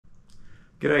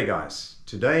G'day guys,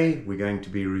 today we're going to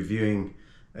be reviewing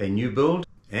a new build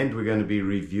and we're going to be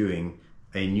reviewing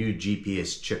a new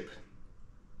GPS chip.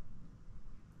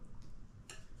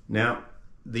 Now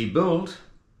the build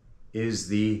is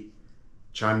the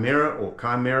Chimera or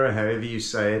Chimera, however you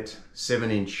say it,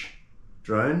 7-inch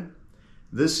drone.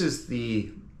 This is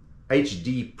the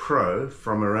HD Pro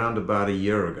from around about a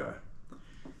year ago.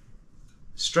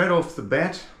 Straight off the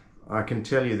bat, I can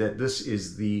tell you that this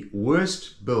is the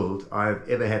worst build I've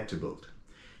ever had to build.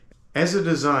 As a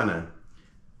designer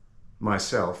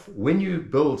myself, when you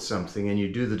build something and you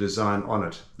do the design on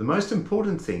it, the most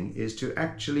important thing is to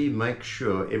actually make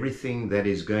sure everything that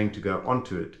is going to go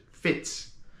onto it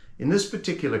fits. In this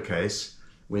particular case,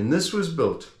 when this was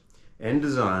built and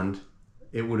designed,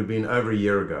 it would have been over a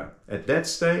year ago. At that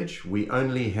stage, we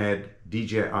only had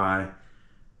DJI air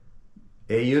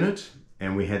unit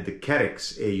and we had the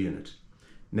Carex air unit.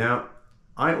 Now,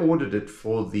 I ordered it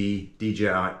for the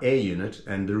DJI air unit,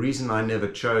 and the reason I never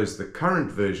chose the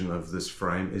current version of this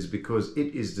frame is because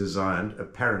it is designed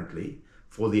apparently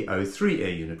for the O3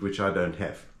 air unit, which I don't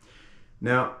have.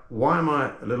 Now, why am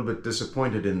I a little bit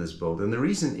disappointed in this build? And the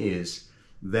reason is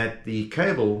that the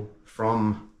cable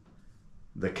from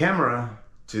the camera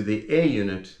to the air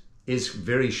unit is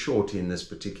very short in this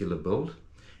particular build,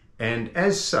 and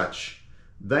as such,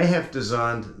 they have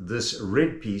designed this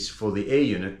red piece for the air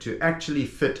unit to actually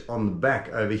fit on the back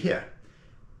over here.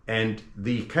 And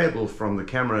the cable from the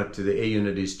camera to the air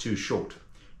unit is too short.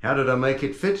 How did I make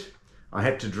it fit? I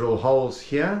had to drill holes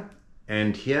here,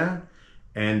 and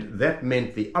that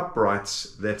meant the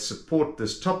uprights that support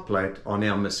this top plate are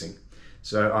now missing.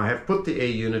 So I have put the air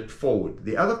unit forward.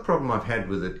 The other problem I've had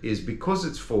with it is because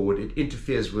it's forward, it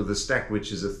interferes with the stack,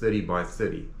 which is a 30 by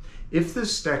 30. If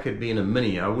this stack had been a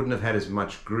mini, I wouldn't have had as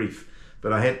much grief,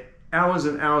 but I had hours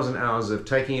and hours and hours of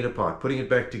taking it apart, putting it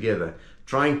back together,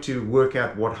 trying to work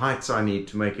out what heights I need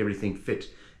to make everything fit,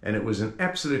 and it was an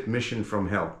absolute mission from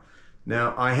hell.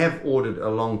 Now, I have ordered a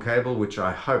long cable, which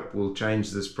I hope will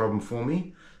change this problem for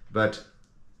me, but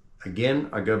again,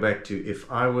 I go back to,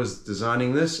 if I was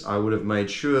designing this, I would have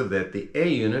made sure that the air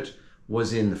unit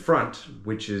was in the front,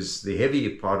 which is the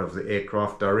heavier part of the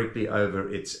aircraft, directly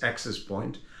over its access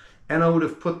point. And I would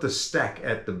have put the stack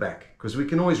at the back, because we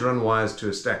can always run wires to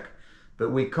a stack,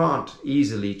 but we can't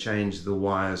easily change the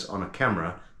wires on a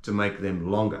camera to make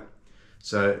them longer.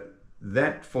 So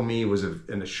that for me was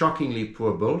a shockingly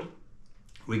poor build.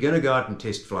 We're going to go out and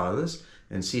test fly this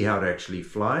and see how it actually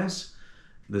flies.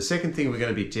 The second thing we're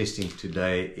going to be testing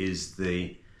today is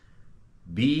the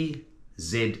BZGNSS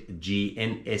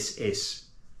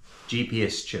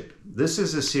GPS chip. This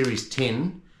is a Series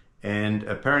 10 and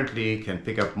apparently can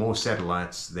pick up more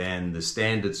satellites than the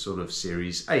standard sort of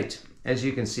Series 8. As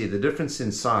you can see, the difference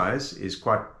in size is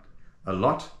quite a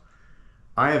lot.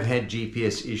 I have had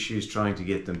GPS issues trying to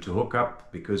get them to hook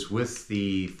up, because with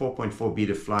the 4.4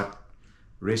 BETAFLIGHT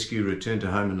rescue, return to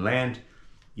home and land,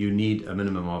 you need a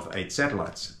minimum of 8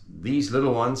 satellites. These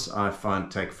little ones I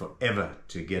find take forever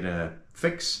to get a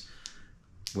fix.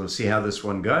 We'll see how this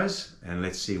one goes, and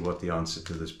let's see what the answer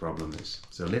to this problem is.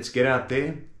 So let's get out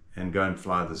there and go and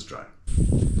fly this drone.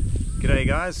 G'day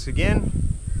guys, again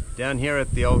down here at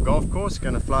the old golf course,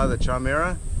 going to fly the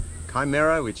Chimera,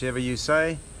 whichever you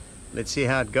say. Let's see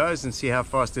how it goes and see how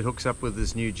fast it hooks up with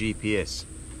this new GPS.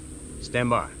 Stand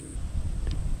by.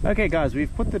 Okay guys,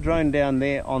 we've put the drone down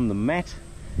there on the mat,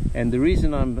 and the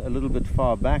reason I'm a little bit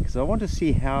far back is I want to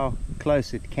see how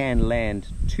close it can land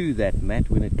to that mat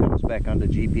when it comes back under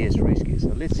GPS rescue. So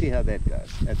let's see how that goes.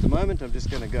 At the moment I'm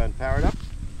just going to go and power it up.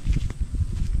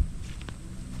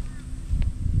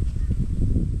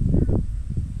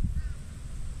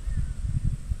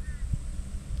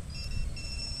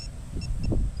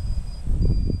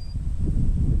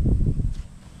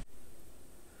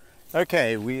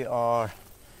 Okay, we are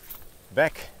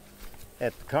back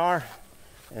at the car,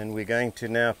 and we're going to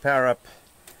now power up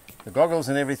the goggles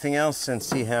and everything else and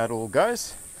see how it all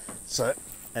goes. So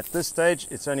at this stage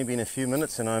it's only been a few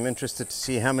minutes, and I'm interested to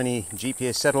see how many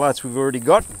GPS satellites we've already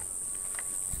got.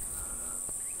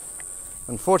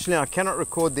 Unfortunately I cannot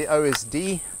record the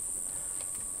OSD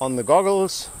on the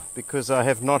goggles because I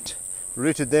have not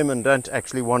routed them and don't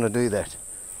actually want to do that.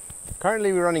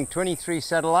 Currently we're running 23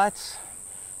 satellites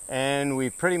and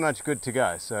we're pretty much good to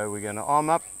go. So we're going to arm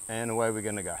up and away we're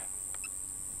going to go.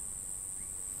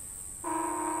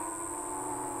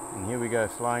 And here we go,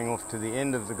 flying off to the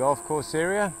end of the golf course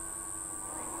area.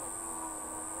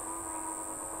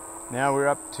 Now we're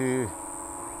up to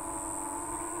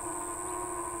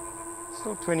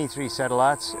still 23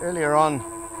 satellites. Earlier on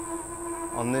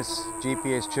this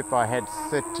GPS chip I had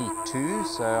 32,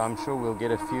 so I'm sure we'll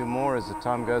get a few more as the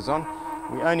time goes on.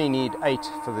 We only need 8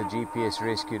 for the GPS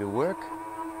rescue to work.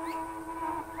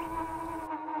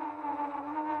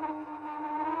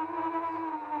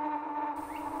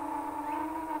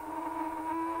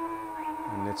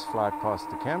 And let's fly past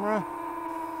the camera.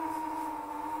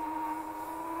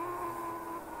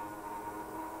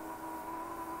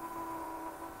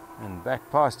 And back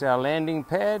past our landing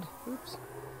pad. Oops.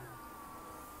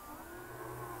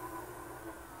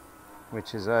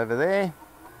 Which is over there.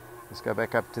 Let's go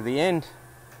back up to the end.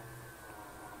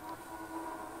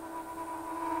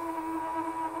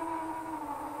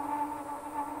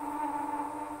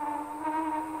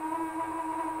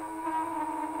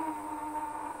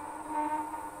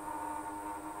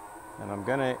 And I'm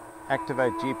going to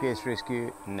activate GPS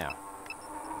rescue now.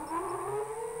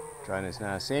 Drone is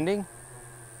now ascending.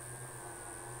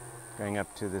 Going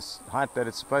up to this height that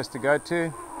it's supposed to go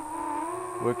to.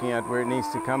 Working out where it needs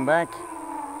to come back.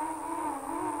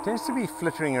 Tends to be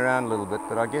flittering around a little bit,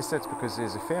 but I guess that's because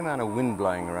there's a fair amount of wind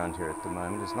blowing around here at the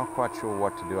moment. It's not quite sure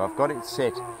what to do. I've got it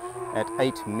set at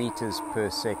 8 meters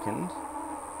per second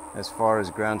as far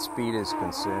as ground speed is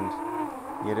concerned,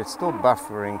 yet it's still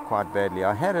buffering quite badly.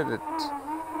 I had it at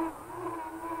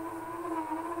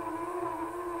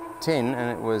 10 and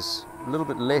it was a little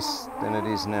bit less than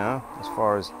it is now as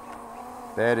far as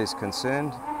that is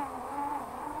concerned.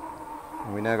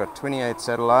 And we now got 28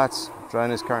 satellites.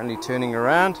 Drone is currently turning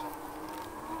around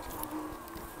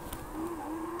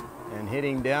and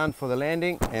heading down for the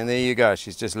landing, and there you go,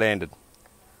 she's just landed.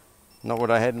 Not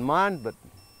what I had in mind, but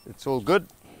it's all good.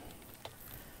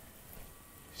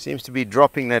 Seems to be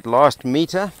dropping that last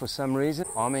meter for some reason.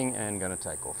 Arming and going to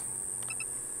take off.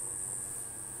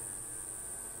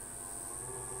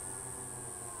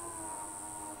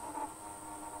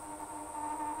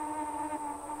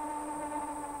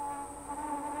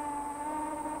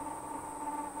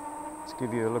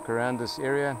 Give you a look around this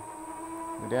area.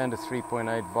 We're down to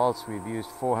 3.8 volts. We've used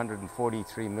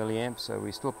 443 milliamps, so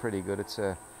we're still pretty good. It's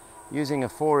using a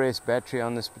 4S battery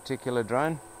on this particular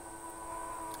drone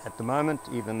at the moment,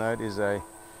 even though it is a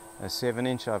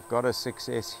 7-inch. I've got a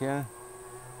 6S here.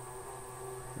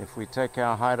 If we take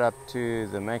our height up to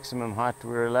the maximum height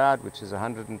we're allowed, which is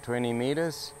 120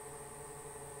 meters,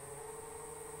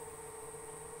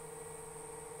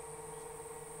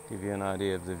 give you an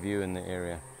idea of the view in the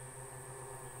area.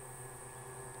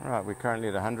 Alright, we're currently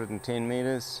at 110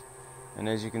 meters, and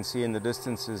as you can see in the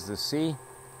distance is the sea.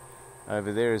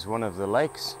 Over there is one of the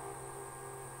lakes.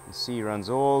 The sea runs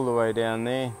all the way down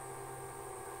there.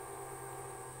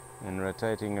 And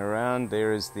rotating around,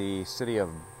 there is the city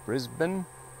of Brisbane.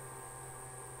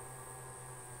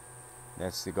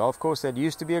 That's the golf course. That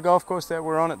used to be a golf course that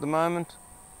we're on at the moment.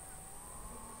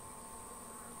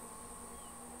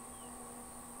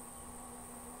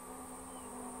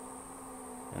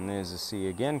 And there's the sea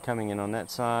again coming in on that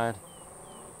side,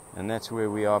 and that's where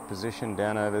we are positioned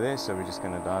down over there, so we're just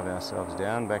going to dive ourselves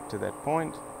down back to that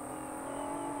point.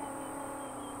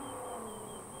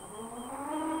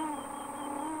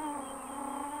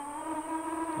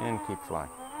 And keep flying.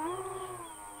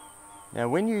 Now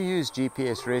when you use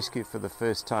GPS rescue for the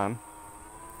first time,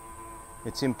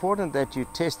 it's important that you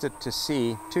test it to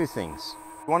see two things.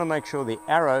 You want to make sure the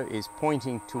arrow is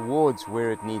pointing towards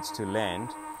where it needs to land.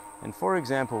 And for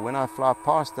example, when I fly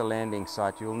past the landing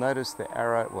site, you'll notice the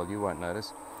arrow, well, you won't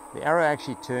notice, the arrow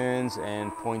actually turns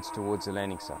and points towards the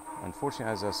landing site.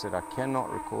 Unfortunately, as I said, I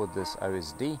cannot record this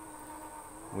OSD,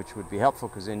 which would be helpful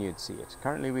because then you'd see it.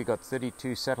 Currently, we've got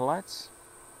 32 satellites,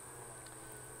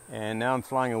 and now I'm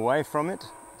flying away from it.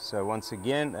 So once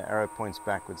again, the arrow points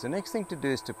backwards. The next thing to do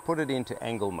is to put it into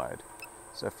angle mode.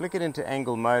 So flick it into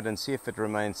angle mode and see if it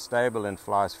remains stable and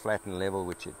flies flat and level,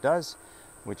 which it does,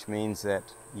 which means that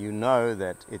you know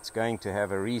that it's going to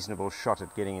have a reasonable shot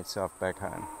at getting itself back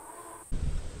home.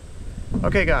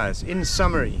 Okay guys, in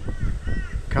summary,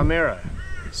 Chimera,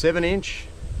 7-inch.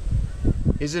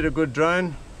 Is it a good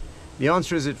drone? The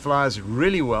answer is it flies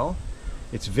really well.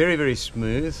 It's very, very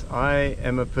smooth. I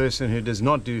am a person who does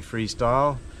not do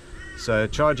freestyle, so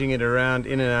charging it around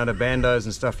in and out of bandos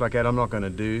and stuff like that I'm not going to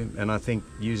do, and I think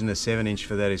using a 7-inch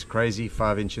for that is crazy.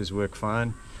 5 inches work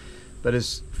fine. But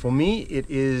as for me, it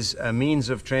is a means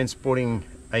of transporting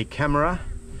a camera.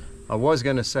 I was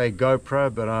going to say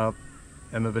GoPro, but I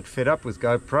am a bit fed up with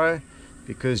GoPro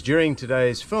because during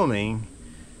today's filming,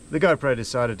 the GoPro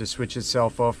decided to switch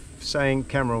itself off, saying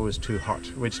camera was too hot,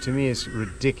 which to me is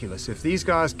ridiculous. If these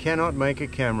guys cannot make a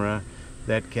camera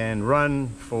that can run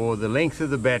for the length of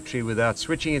the battery without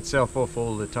switching itself off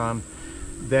all the time,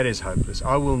 that is hopeless.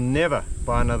 I will never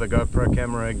buy another GoPro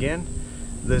camera again.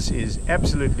 This is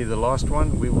absolutely the last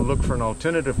one. We will look for an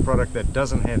alternative product that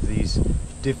doesn't have these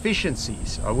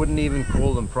deficiencies. I wouldn't even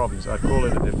call them problems. I'd call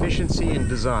it a deficiency in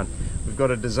design. We've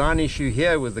got a design issue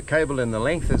here with the cable and the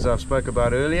length, as I've spoke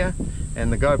about earlier,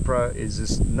 and the GoPro is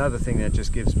just another thing that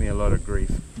just gives me a lot of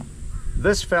grief.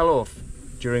 This fell off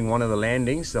during one of the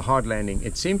landings, the hard landing.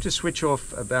 It seemed to switch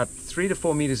off about 3 to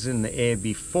 4 meters in the air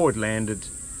before it landed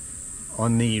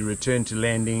on the return to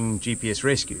landing GPS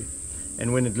rescue.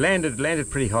 And when it landed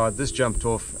pretty hard. This jumped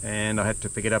off and I had to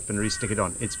pick it up and re-stick it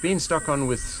on. It's been stuck on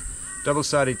with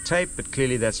double-sided tape, but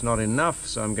clearly that's not enough,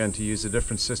 so I'm going to use a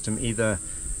different system, either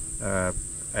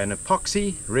an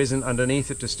epoxy resin underneath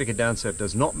it to stick it down so it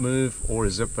does not move, or a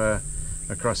zipper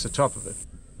across the top of it.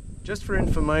 Just for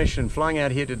information, flying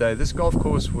out here today, this golf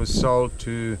course was sold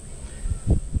to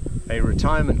a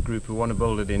retirement group who want to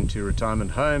build it into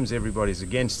retirement homes. Everybody's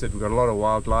against it. We've got a lot of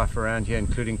wildlife around here,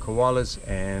 including koalas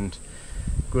and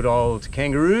good old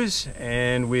kangaroos,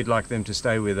 and we'd like them to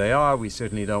stay where they are. We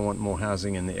certainly don't want more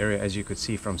housing in the area. As you could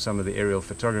see from some of the aerial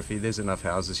photography, there's enough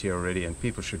houses here already, and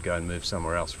people should go and move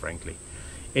somewhere else, frankly.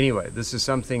 Anyway, this is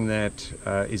something that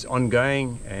is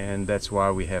ongoing, and that's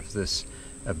why we have this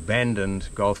abandoned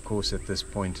golf course at this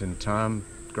point in time.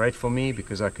 Great for me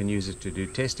because I can use it to do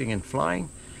testing and flying,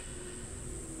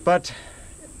 but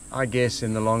I guess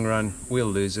in the long run we'll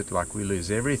lose it like we lose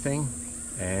everything,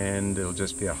 and it'll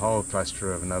just be a whole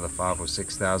cluster of another 5,000 or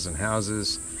 6,000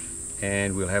 houses,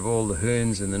 and we'll have all the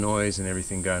horns and the noise and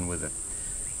everything going with it.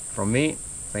 From me,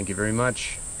 thank you very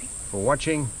much for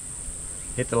watching.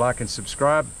 Hit the like and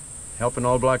subscribe, help an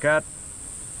old bloke out.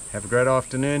 Have a great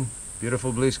afternoon.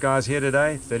 Beautiful blue skies here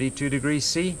today, 32 degrees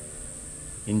C.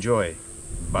 Enjoy.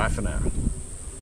 Bye for now.